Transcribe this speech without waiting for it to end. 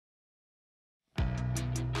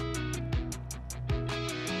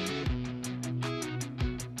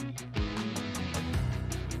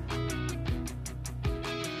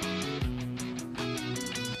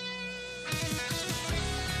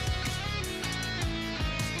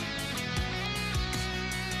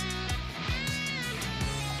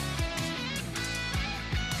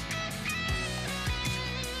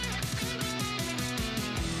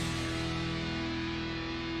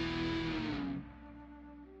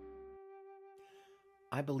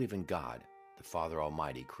I believe in God, the Father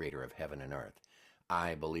Almighty, creator of heaven and earth.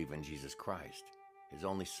 I believe in Jesus Christ, his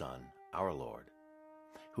only Son, our Lord,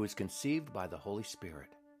 who was conceived by the Holy Spirit,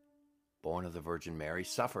 born of the Virgin Mary,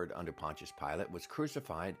 suffered under Pontius Pilate, was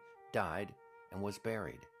crucified, died, and was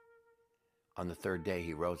buried. On the third day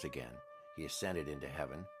he rose again. He ascended into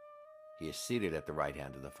heaven. He is seated at the right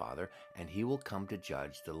hand of the Father, and he will come to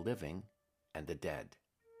judge the living and the dead.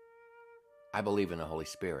 I believe in the Holy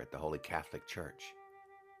Spirit, the Holy Catholic Church,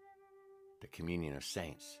 the communion of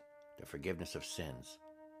saints, the forgiveness of sins,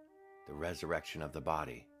 the resurrection of the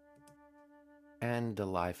body, and the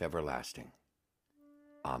life everlasting.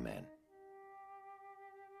 Amen.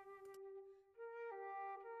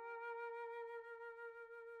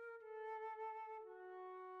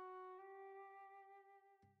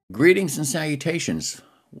 Greetings and salutations.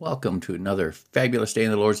 Welcome to another fabulous day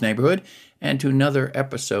in the Lord's neighborhood and to another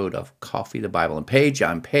episode of Coffee, the Bible, and Paige.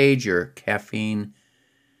 I'm Paige, your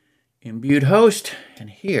caffeine-imbued host, and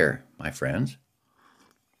here, my friends,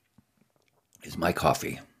 is my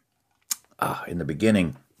coffee. In the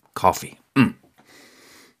beginning, coffee. And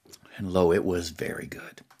lo, it was very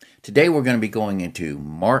good. Today we're going to be going into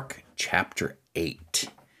Mark chapter 8.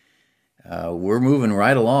 We're moving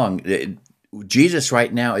right along. Jesus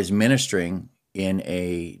right now is ministering in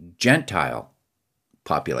a Gentile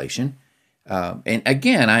population. And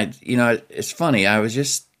again, it's funny. I was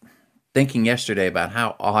just thinking yesterday about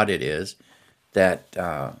how odd it is that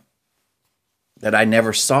I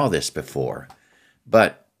never saw this before.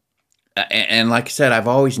 But, and like I said, I've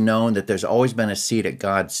always known that there's always been a seat at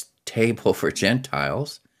God's table for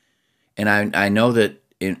Gentiles. And I know that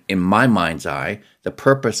in my mind's eye, the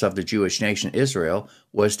purpose of the Jewish nation Israel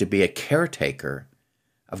was to be a caretaker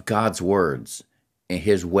of God's words and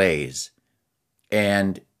his ways,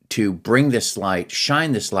 and to bring this light,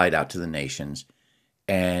 shine this light out to the nations,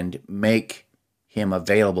 and make him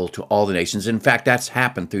available to all the nations. In fact, that's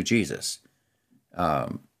happened through Jesus.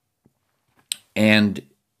 And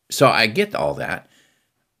so I get all that,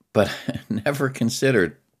 but never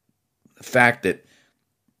considered the fact that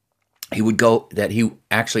he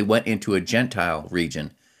actually went into a Gentile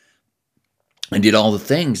region and did all the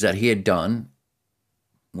things that he had done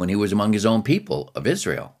when he was among his own people of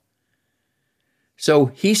Israel. So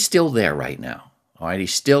he's still there right now. All right,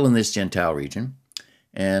 he's still in this Gentile region.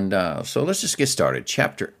 And so let's just get started.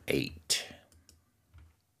 Chapter 8.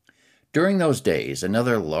 During those days,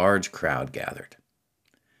 another large crowd gathered.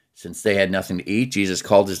 Since they had nothing to eat, Jesus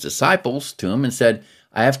called his disciples to him and said,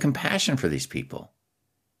 I have compassion for these people.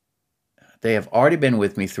 They have already been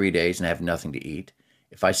with me 3 days and have nothing to eat.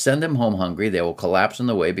 If I send them home hungry, they will collapse on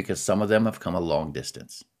the way because some of them have come a long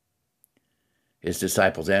distance. His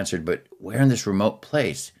disciples answered, but where in this remote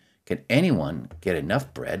place can anyone get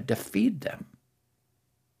enough bread to feed them?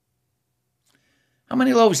 How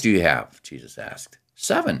many loaves do you have? Jesus asked.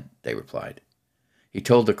 7, they replied. He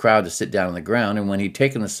told the crowd to sit down on the ground, and when he'd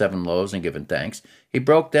taken the 7 loaves and given thanks, he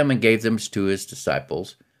broke them and gave them to his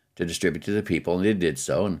disciples to distribute to the people, and they did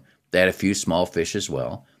so, and they had a few small fish as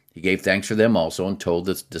well. He gave thanks for them also and told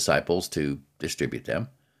the disciples to distribute them.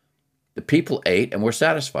 The people ate and were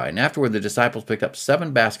satisfied, and afterward the disciples picked up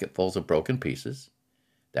 7 basketfuls of broken pieces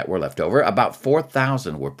that were left over. About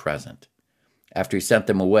 4,000 were present. After he sent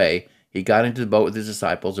them away, he got into the boat with his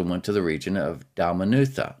disciples and went to the region of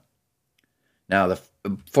Dalmanutha. Now,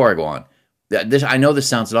 before I go on, I know this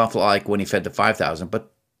sounds an awful lot like when he fed the 5,000,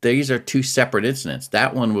 but these are 2 separate incidents.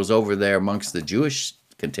 That one was over there amongst the Jewish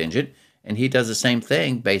contingent, and he does the same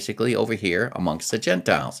thing basically over here amongst the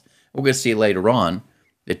Gentiles. We're going to see later on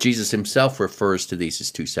that Jesus himself refers to these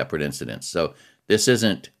as 2 separate incidents. So this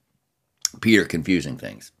isn't Peter confusing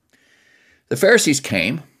things. The Pharisees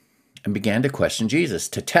came and began to question Jesus.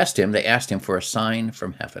 To test him, they asked him for a sign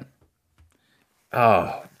from heaven.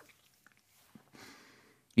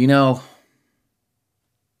 He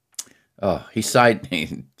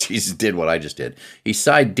sighed. Jesus did what I just did. He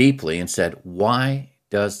sighed deeply and said, why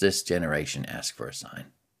does this generation ask for a sign?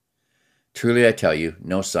 Truly I tell you,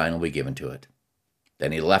 no sign will be given to it.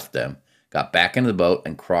 Then he left them, got back into the boat,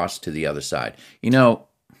 and crossed to the other side.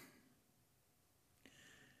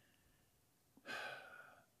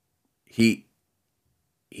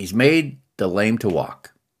 He's made the lame to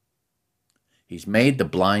walk. He's made the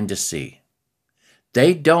blind to see.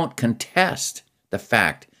 They don't contest the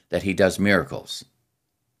fact that he does miracles.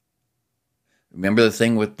 Remember the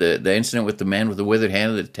thing with the incident with the man with the withered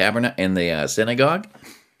hand at the tabernacle in the synagogue?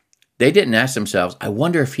 They didn't ask themselves, I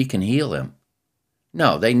wonder if he can heal him.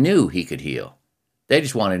 No, they knew he could heal. They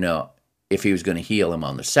just want to know if he was going to heal him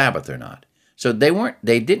on the Sabbath or not. So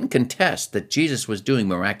they didn't contest that Jesus was doing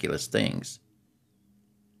miraculous things.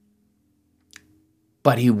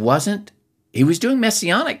 But he wasn't, he was doing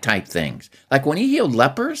messianic type things. Like when he healed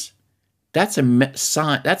lepers, that's a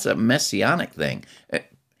messianic thing.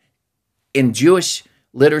 In Jewish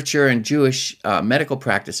literature and Jewish medical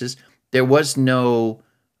practices, there was no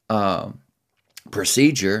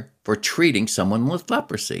procedure for treating someone with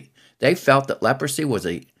leprosy. They felt that leprosy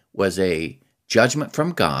was a judgment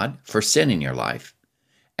from God for sin in your life.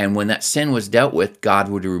 And when that sin was dealt with, God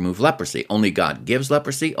would remove leprosy. Only God gives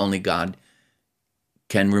leprosy. Only God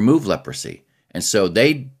can remove leprosy. And so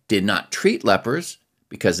they did not treat lepers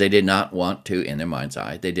because they did not want to, in their mind's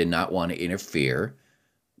eye, they did not want to interfere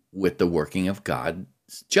with the working of God's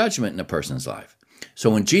judgment in a person's life. So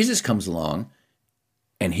when Jesus comes along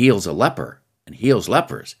and heals a leper and heals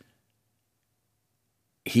lepers,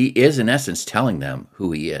 he is in essence telling them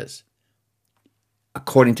who he is.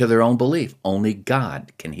 According to their own belief, only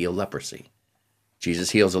God can heal leprosy.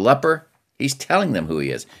 Jesus heals a leper, he's telling them who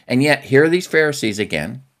he is. And yet, here are these Pharisees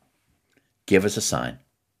again. Give us a sign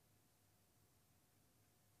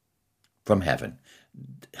from heaven.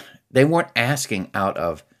 They weren't asking out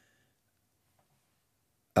of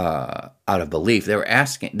belief.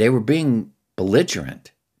 They were being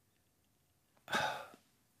belligerent.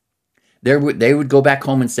 They would go back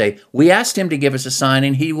home and say, we asked him to give us a sign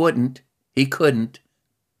and he wouldn't. He couldn't.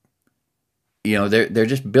 You know, they're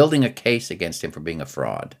just building a case against him for being a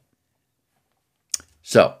fraud.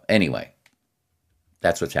 So, anyway,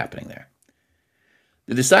 that's what's happening there.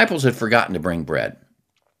 The disciples had forgotten to bring bread,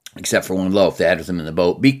 except for one loaf. They had with them in the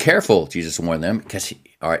boat. Be careful, Jesus warned them, because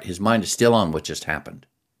his mind is still on what just happened.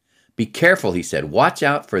 Be careful, he said. Watch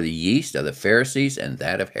out for the yeast of the Pharisees and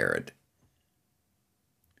that of Herod.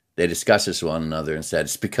 They discussed this with one another and said,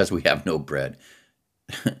 it's because we have no bread.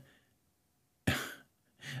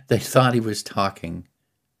 They thought he was talking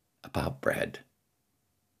about bread.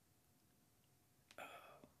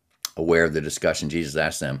 Aware of the discussion, Jesus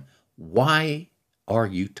asked them, why are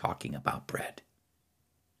you talking about bread?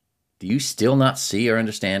 Do you still not see or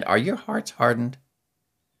understand? Are your hearts hardened?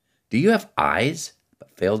 Do you have eyes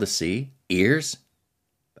but fail to see, ears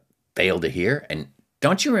but fail to hear? And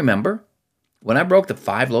don't you remember when I broke the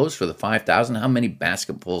 5 loaves for the 5,000, how many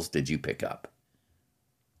basketfuls did you pick up?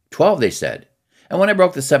 12, they said. And when I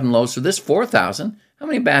broke the 7 loaves for this 4,000, how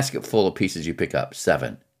many basketful of pieces did you pick up?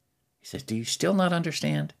 7. He says, do you still not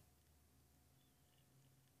understand?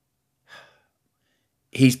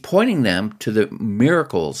 He's pointing them to the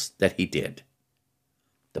miracles that he did,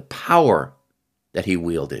 the power that he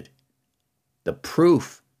wielded, the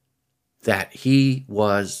proof that he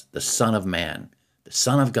was the Son of Man, the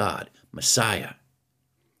Son of God, Messiah.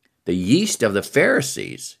 The yeast of the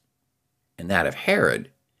Pharisees and that of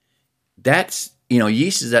Herod, that's,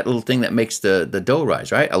 yeast is that little thing that makes the dough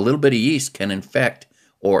rise, right? A little bit of yeast can infect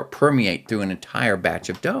or permeate through an entire batch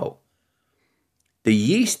of dough. The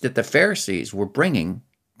yeast that the Pharisees were bringing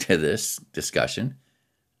to this discussion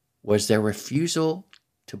was their refusal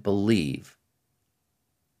to believe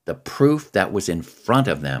the proof that was in front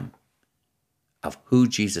of them of who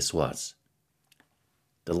Jesus was.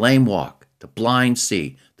 The lame walk, the blind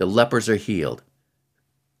see, the lepers are healed.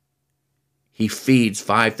 He feeds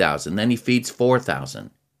 5,000, then he feeds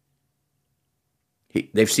 4,000.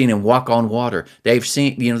 They've seen him walk on water. They've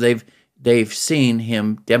seen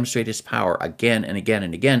him demonstrate his power again and again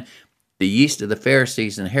and again. The yeast of the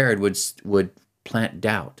Pharisees and Herod would plant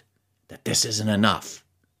doubt that this isn't enough,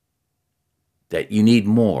 that you need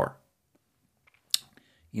more.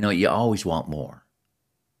 You always want more.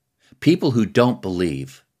 People who don't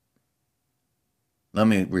believe, let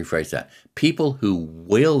me rephrase that. People who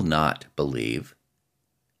will not believe,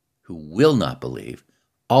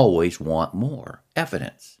 always want more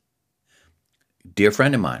evidence. Dear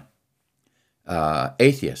friend of mine,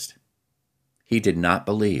 atheist, he did not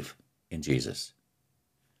believe in Jesus.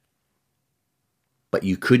 But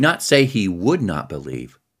you could not say he would not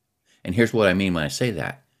believe. And here's what I mean when I say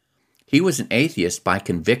that. He was an atheist by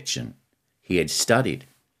conviction. He had studied.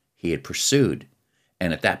 He had pursued.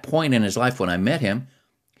 And at that point in his life when I met him,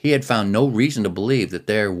 he had found no reason to believe that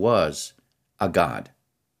there was a God,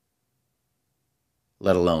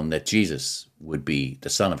 let alone that Jesus would be the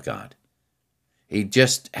Son of God. He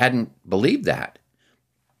just hadn't believed that.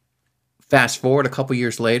 Fast forward a couple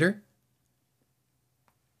years later,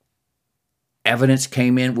 evidence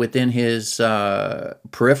came in within his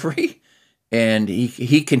periphery, and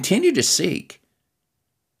he continued to seek.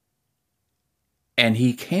 And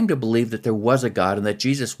he came to believe that there was a God and that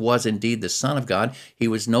Jesus was indeed the Son of God. He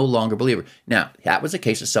was no longer a believer. Now, that was a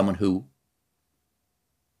case of someone who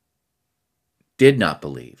did not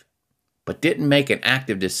believe, but didn't make an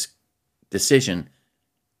active decision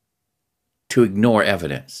to ignore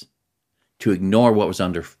evidence, to ignore what was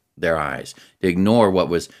under their eyes, to ignore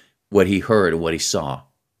what he heard and what he saw.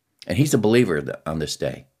 And he's a believer on this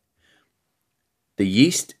day. The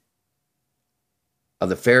yeast of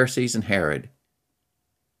the Pharisees and Herod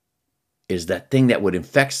is that thing that would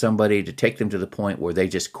infect somebody to take them to the point where they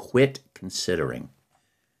just quit considering,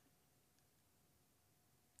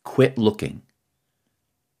 quit looking.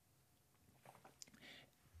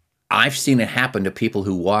 I've seen it happen to people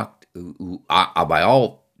who walked, who by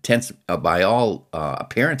all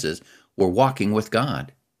appearances, were walking with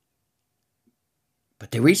God.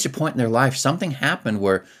 But they reached a point in their life, something happened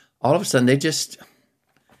where all of a sudden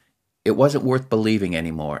it wasn't worth believing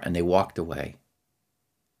anymore, and they walked away.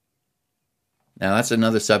 Now, that's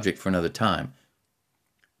another subject for another time.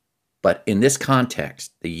 But in this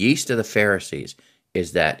context, the yeast of the Pharisees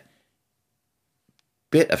is that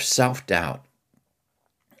bit of self-doubt,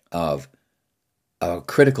 of a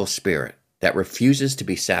critical spirit that refuses to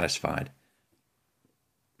be satisfied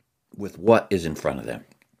with what is in front of them.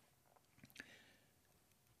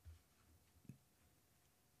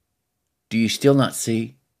 Do you still not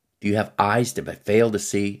see? Do you have eyes but fail to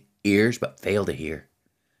see, ears but fail to hear?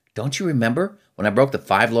 Don't you remember when I broke the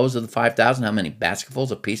 5 loaves of the 5,000, how many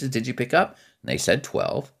basketfuls of pieces did you pick up? And they said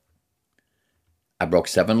 12. I broke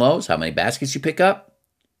 7 loaves. How many baskets you pick up?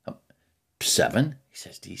 7. He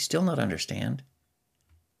says, do you still not understand?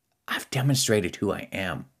 I've demonstrated who I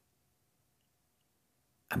am.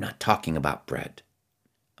 I'm not talking about bread.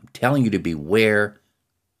 I'm telling you to beware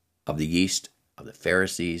of the yeast of the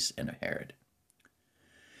Pharisees and of Herod.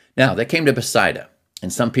 Now, they came to Bethsaida,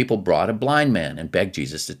 and some people brought a blind man and begged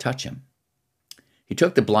Jesus to touch him. He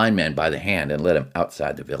took the blind man by the hand and led him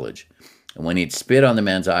outside the village. And when he'd spit on the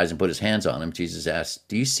man's eyes and put his hands on him, Jesus asked,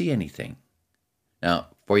 do you see anything? Now,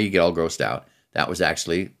 before you get all grossed out, that was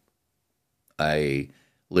actually a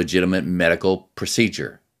legitimate medical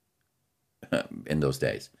procedure in those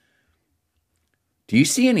days. Do you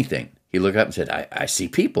see anything? He looked up and said, I see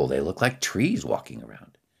people. They look like trees walking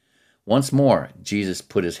around. Once more, Jesus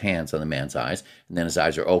put his hands on the man's eyes, and then his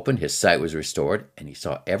eyes were opened, his sight was restored, and he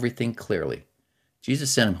saw everything clearly.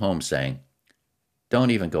 Jesus sent him home saying,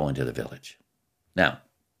 don't even go into the village. Now,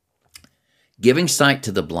 giving sight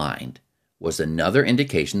to the blind was another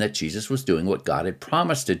indication that Jesus was doing what God had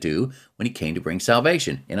promised to do when he came to bring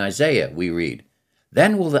salvation. In Isaiah, we read,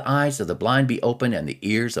 then will the eyes of the blind be opened and the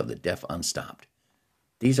ears of the deaf unstopped.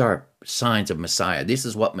 These are signs of Messiah. This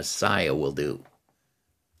is what Messiah will do.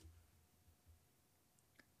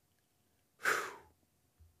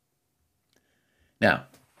 Now,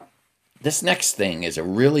 this next thing is a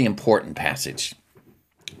really important passage.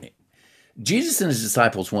 Jesus and his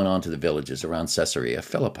disciples went on to the villages around Caesarea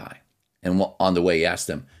Philippi, and on the way he asked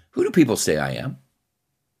them, who do people say I am?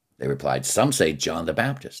 They replied, some say John the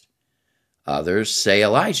Baptist, others say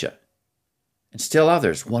Elijah, and still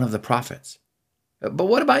others, one of the prophets. But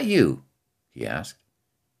what about you? He asked.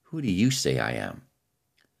 Who do you say I am?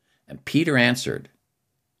 And Peter answered,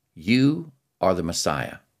 you are the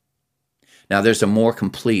Messiah. Now, there's a more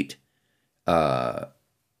complete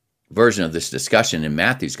version of this discussion in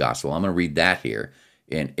Matthew's gospel. I'm going to read that here.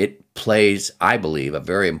 And it plays, I believe, a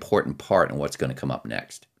very important part in what's going to come up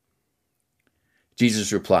next.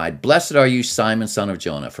 Jesus replied, blessed are you, Simon, son of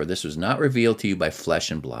Jonah, for this was not revealed to you by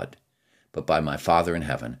flesh and blood, but by my Father in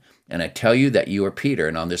heaven. And I tell you that you are Peter,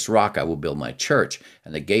 and on this rock I will build my church,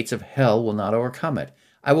 and the gates of hell will not overcome it.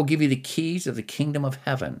 I will give you the keys of the kingdom of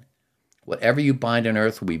heaven. Whatever you bind on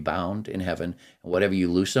earth will be bound in heaven, and whatever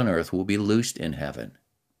you loose on earth will be loosed in heaven.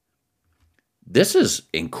 This is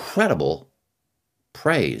incredible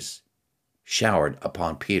praise showered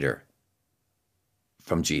upon Peter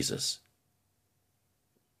from Jesus.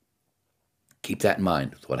 Keep that in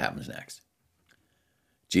mind with what happens next.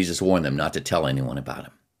 Jesus warned them not to tell anyone about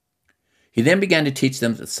him. He then began to teach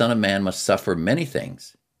them that the Son of Man must suffer many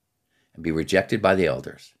things and be rejected by the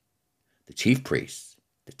elders, the chief priests,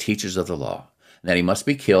 the teachers of the law, and that he must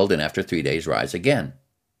be killed and after 3 days rise again.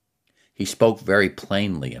 He spoke very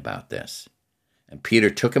plainly about this. And Peter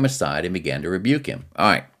took him aside and began to rebuke him.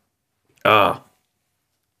 All right.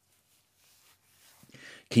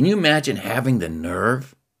 Can you imagine having the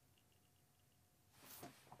nerve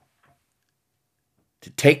to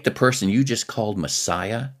take the person you just called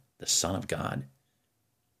Messiah, the Son of God,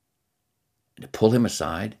 and to pull him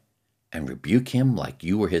aside and rebuke him like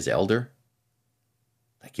you were his elder?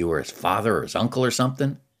 Like you were his father or his uncle or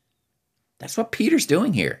something? That's what Peter's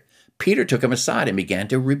doing here. Peter took him aside and began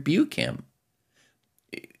to rebuke him.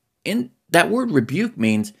 In that word rebuke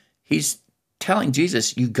means he's telling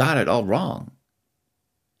Jesus, you got it all wrong.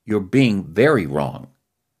 You're being very wrong.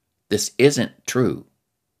 This isn't true.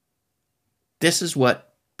 This is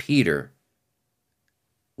what Peter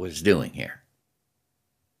was doing here.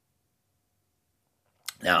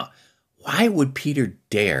 Now, why would Peter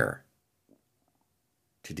dare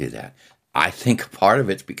to do that? I think part of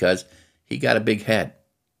it's because he got a big head.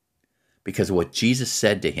 Because of what Jesus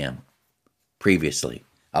said to him previously,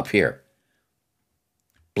 up here.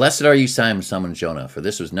 Blessed are you, Simon, son of Jonah, for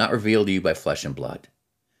this was not revealed to you by flesh and blood,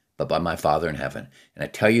 but by my Father in heaven. And I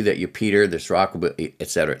tell you that you're Peter, this rock will be,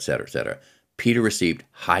 etc., etc., etc. Peter received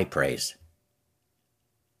high praise.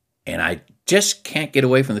 And I just can't get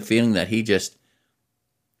away from the feeling that he just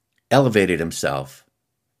elevated himself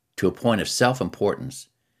to a point of self-importance,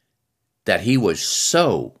 that he was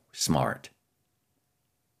so smart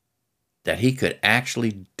that he could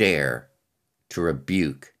actually dare to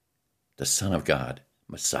rebuke the Son of God,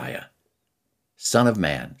 Messiah, Son of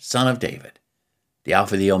Man, Son of David, the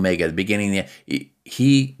Alpha, the Omega, the beginning.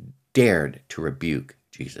 He dared to rebuke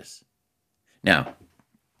Jesus. Now,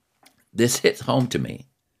 this hits home to me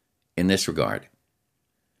in this regard.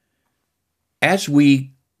 As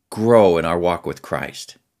we grow in our walk with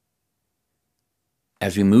Christ,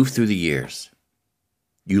 as we move through the years,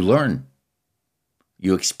 you learn,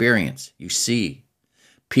 you experience, you see.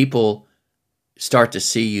 People start to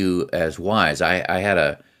see you as wise. I had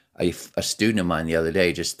a student of mine the other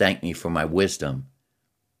day just thank me for my wisdom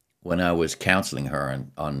when I was counseling her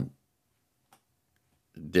on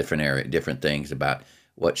different things about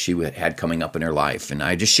what she had coming up in her life. And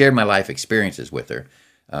I just shared my life experiences with her.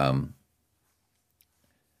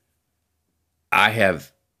 I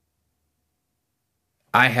have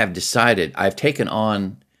decided, I've taken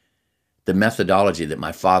on the methodology that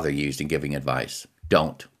my father used in giving advice.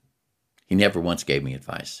 Don't. He never once gave me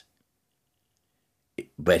advice.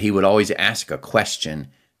 But he would always ask a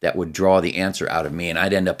question that would draw the answer out of me, and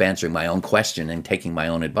I'd end up answering my own question and taking my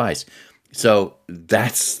own advice. So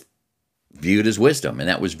that's viewed as wisdom, and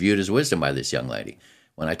that was viewed as wisdom by this young lady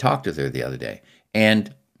when I talked with her the other day.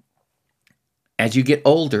 And as you get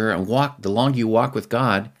older and the longer you walk with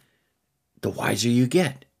God, the wiser you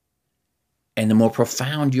get. And the more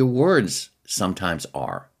profound your words sometimes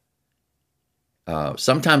are.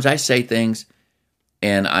 Sometimes I say things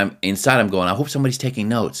and I'm going, I hope somebody's taking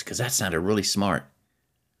notes because that sounded really smart.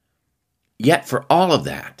 Yet for all of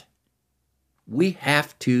that, we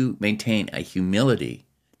have to maintain a humility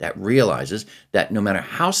that realizes that no matter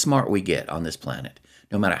how smart we get on this planet,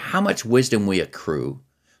 no matter how much wisdom we accrue,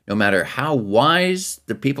 no matter how wise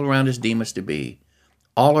the people around us deem us to be,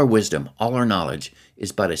 all our wisdom, all our knowledge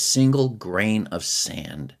is but a single grain of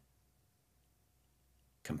sand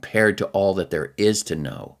compared to all that there is to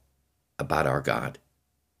know about our God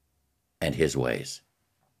and His ways.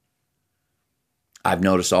 I've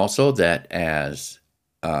noticed also that as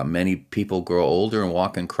many people grow older and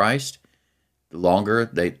walk in Christ, the longer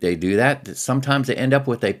they do that, sometimes they end up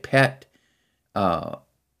with a pet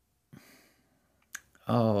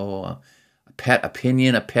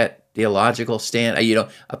opinion, a pet theological stand,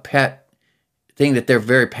 a pet thing that they're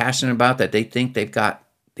very passionate about, that they think they've got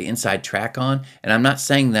the inside track on. And I'm not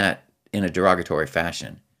saying that in a derogatory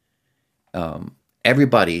fashion.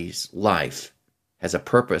 Everybody's life has a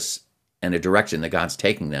purpose and a direction that God's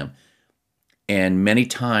taking them. And many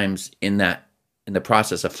times in the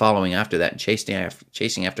process of following after that and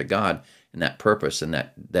chasing after God and that purpose and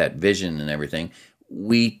that vision and everything,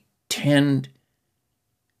 we tend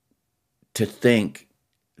to think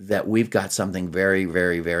that we've got something very,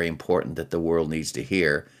 very, very important that the world needs to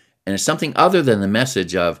hear. And it's something other than the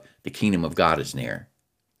message of the kingdom of God is near.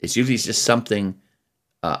 It's usually just something,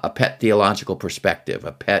 a pet theological perspective,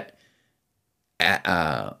 a pet,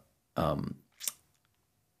 I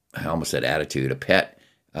almost said attitude, a pet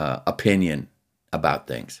opinion about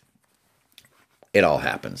things. It all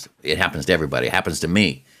happens. It happens to everybody. It happens to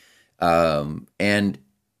me. And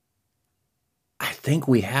I think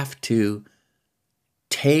we have to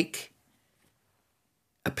take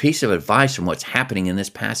a piece of advice from what's happening in this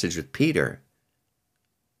passage with Peter.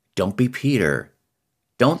 Don't be Peter.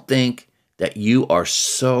 Don't think that you are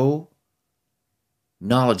so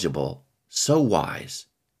knowledgeable, so wise,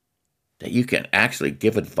 that you can actually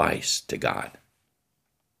give advice to God.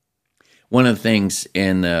 One of the things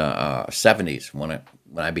in the 70s, when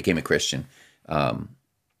I became a Christian,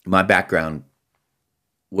 my background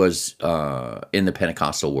was in the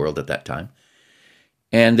Pentecostal world at that time.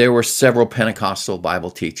 And there were several Pentecostal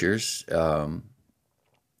Bible teachers,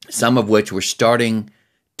 some of which were starting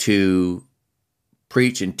to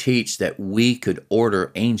preach and teach that we could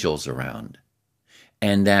order angels around.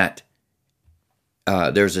 And that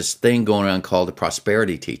there's this thing going on called the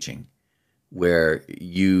prosperity teaching, where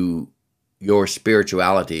your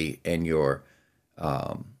spirituality and your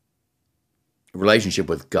relationship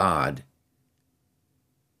with God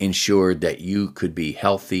ensured that you could be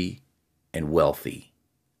healthy and wealthy,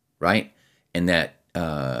 right? And that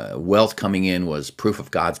wealth coming in was proof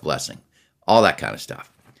of God's blessing, all that kind of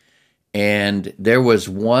stuff. And there was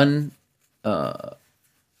one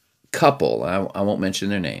couple, I won't mention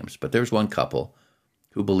their names, but there was one couple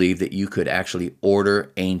who believed that you could actually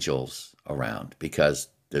order angels around, because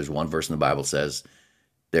there's one verse in the Bible says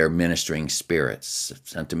they're ministering spirits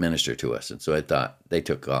sent to minister to us. And so I thought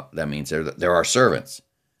that means they're our servants.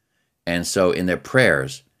 And so in their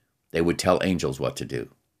prayers, they would tell angels what to do.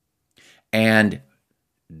 And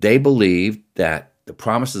they believed that the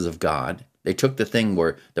promises of God, they took the thing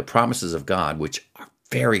where the promises of God, which are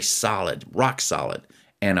very solid, rock solid,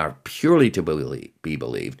 and are purely to be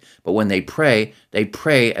believed. But when they pray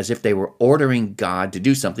as if they were ordering God to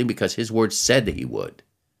do something because his word said that he would.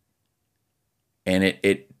 And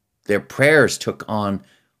their prayers took on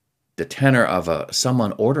the tenor of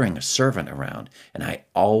someone ordering a servant around. And I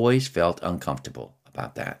always felt uncomfortable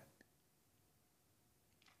about that.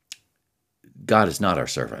 God is not our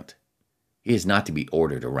servant. He is not to be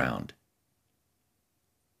ordered around.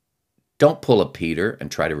 Don't pull a Peter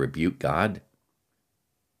and try to rebuke God.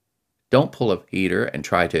 Don't pull a Peter and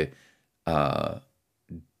try to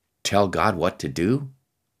tell God what to do.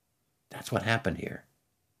 That's what happened here.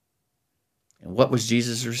 And what was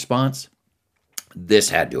Jesus' response? This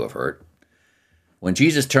had to have hurt. When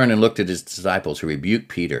Jesus turned and looked at his disciples, he rebuked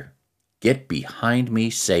Peter. Get behind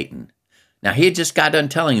me, Satan. Now, he had just got done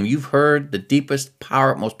telling him, you've heard the deepest,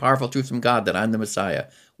 most powerful truth from God, that I'm the Messiah.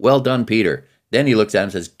 Well done, Peter. Then he looks at him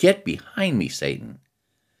and says, get behind me, Satan.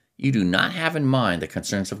 You do not have in mind the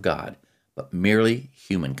concerns of God, but merely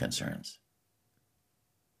human concerns.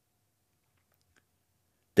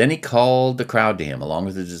 Then he called the crowd to him along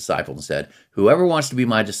with his disciples and said, whoever wants to be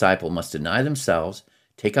my disciple must deny themselves,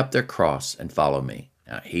 take up their cross, and follow me.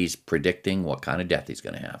 Now, he's predicting what kind of death he's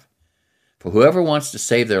going to have. For whoever wants to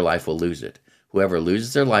save their life will lose it. Whoever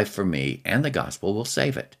loses their life for me and the gospel will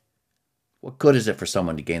save it. What good is it for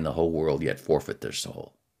someone to gain the whole world yet forfeit their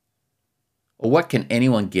soul? Or what can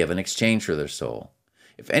anyone give in exchange for their soul?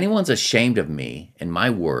 If anyone's ashamed of me and my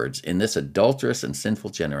words in this adulterous and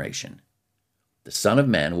sinful generation, the Son of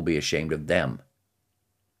Man will be ashamed of them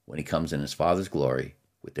when he comes in his Father's glory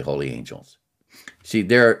with the holy angels. See,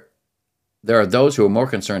 there are those who are more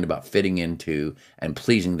concerned about fitting into and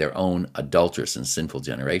pleasing their own adulterous and sinful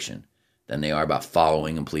generation than they are about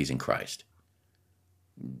following and pleasing Christ.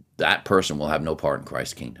 That person will have no part in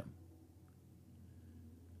Christ's kingdom.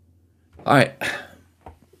 All right.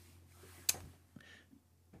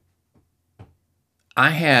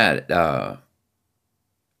 I've had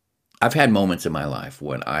moments in my life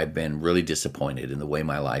when I've been really disappointed in the way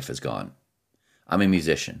my life has gone. I'm a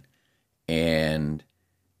musician, and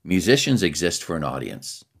musicians exist for an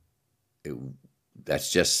audience. That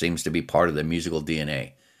just seems to be part of the musical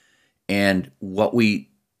DNA. And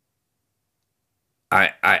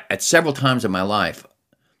at several times in my life,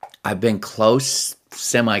 I've been close,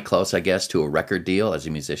 semi-close, I guess, to a record deal as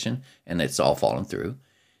a musician, and it's all fallen through.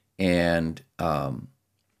 And I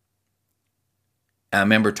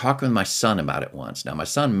remember talking with my son about it once. Now, my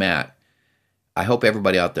son, Matt, I hope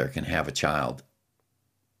everybody out there can have a child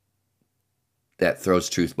that throws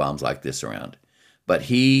truth bombs like this around. But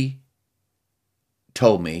he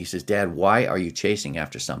told me, he says, Dad, why are you chasing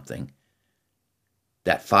after something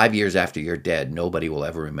that 5 years after you're dead, nobody will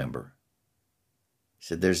ever remember? He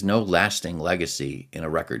said, there's no lasting legacy in a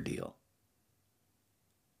record deal.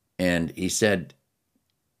 And he said,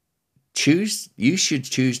 you should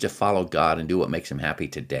choose to follow God and do what makes him happy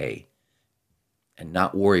today and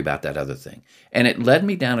not worry about that other thing. And it led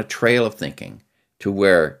me down a trail of thinking to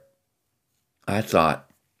where I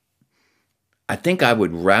thought, I think I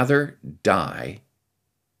would rather die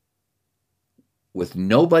with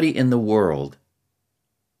nobody in the world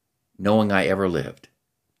knowing I ever lived,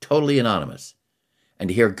 totally anonymous, and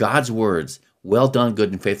to hear God's words, well done,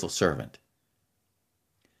 good and faithful servant,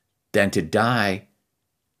 than to die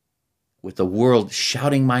with the world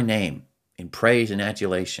shouting my name in praise and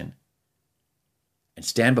adulation and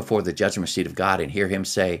stand before the judgment seat of God and hear him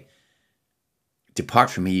say,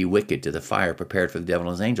 depart from me, you wicked, to the fire prepared for the devil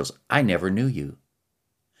and his angels. I never knew you.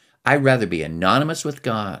 I'd rather be anonymous with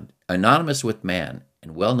God, anonymous with man,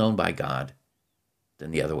 and well known by God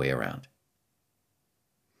than the other way around.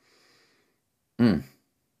 There's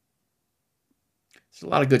a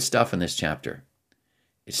lot of good stuff in this chapter.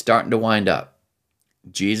 It's starting to wind up.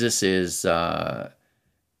 Jesus is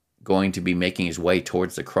going to be making his way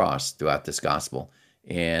towards the cross throughout this gospel,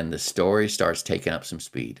 and the story starts taking up some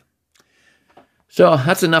speed. So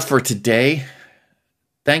that's enough for today.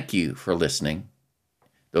 Thank you for listening.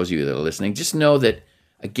 Those of you that are listening, just know that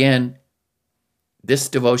Again, this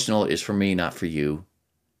devotional is for me, not for you.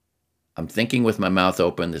 I'm thinking with my mouth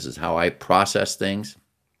open. This is how I process things.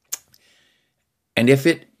 And if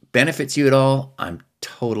it benefits you at all, I'm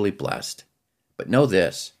totally blessed. But know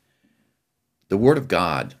this, the Word of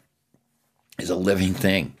God is a living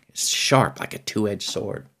thing. It's sharp like a two-edged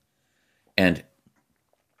sword. And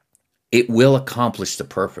it will accomplish the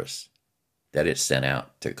purpose that it's sent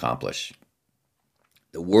out to accomplish.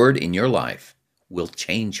 The Word in your life will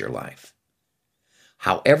change your life.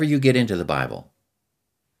 However you get into the Bible,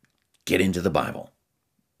 get into the Bible.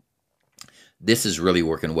 This is really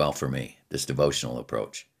working well for me, this devotional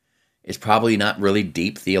approach. It's probably not really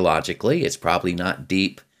deep theologically. It's probably not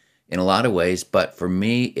deep in a lot of ways, but for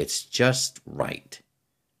me, it's just right.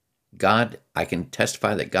 God, I can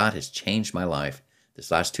testify that God has changed my life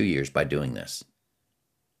this last 2 years by doing this.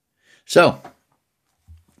 So,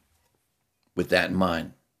 with that in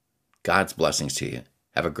mind, God's blessings to you.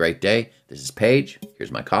 Have a great day. This is Paige.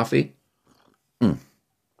 Here's my coffee.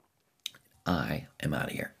 I am out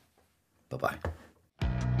of here. Bye-bye.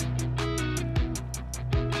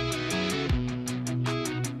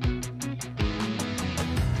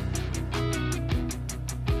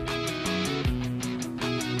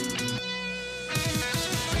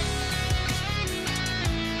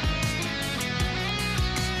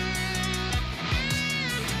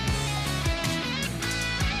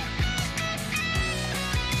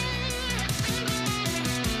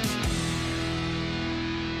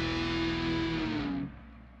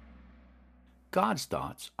 God's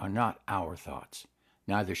thoughts are not our thoughts.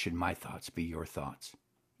 Neither should my thoughts be your thoughts.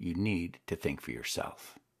 You need to think for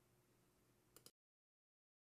yourself.